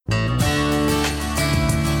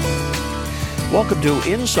Welcome to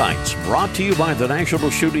Insights, brought to you by the National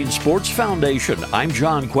Shooting Sports Foundation. I'm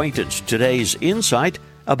John Quaintance. Today's insight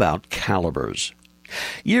about calibers.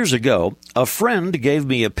 Years ago, a friend gave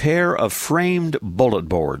me a pair of framed bullet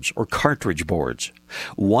boards or cartridge boards.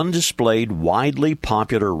 One displayed widely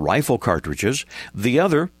popular rifle cartridges, the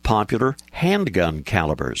other popular handgun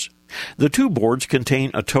calibers. The two boards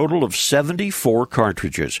contain a total of 74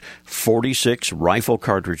 cartridges, 46 rifle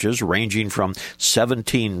cartridges ranging from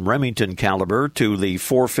 17 Remington caliber to the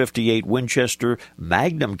 .458 Winchester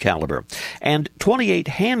Magnum caliber, and 28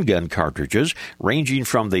 handgun cartridges ranging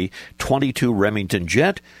from the .22 Remington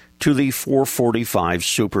Jet to the .445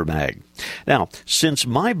 Super Mag. Now, since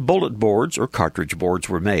my bullet boards or cartridge boards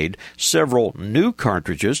were made, several new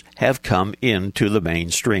cartridges have come into the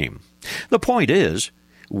mainstream. The point is,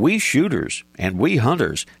 we shooters and we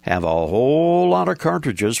hunters have a whole lot of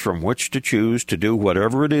cartridges from which to choose to do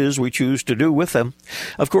whatever it is we choose to do with them.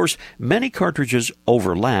 Of course, many cartridges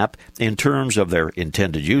overlap in terms of their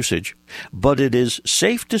intended usage, but it is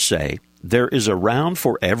safe to say there is a round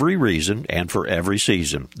for every reason and for every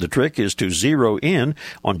season. The trick is to zero in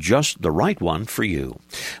on just the right one for you.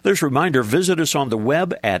 There's a reminder, visit us on the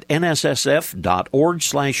web at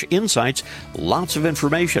nssf.org/insights. Lots of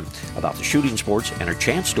information about the shooting sports and a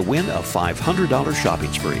chance to win a $500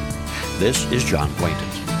 shopping spree. This is John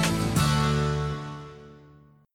Quaintance.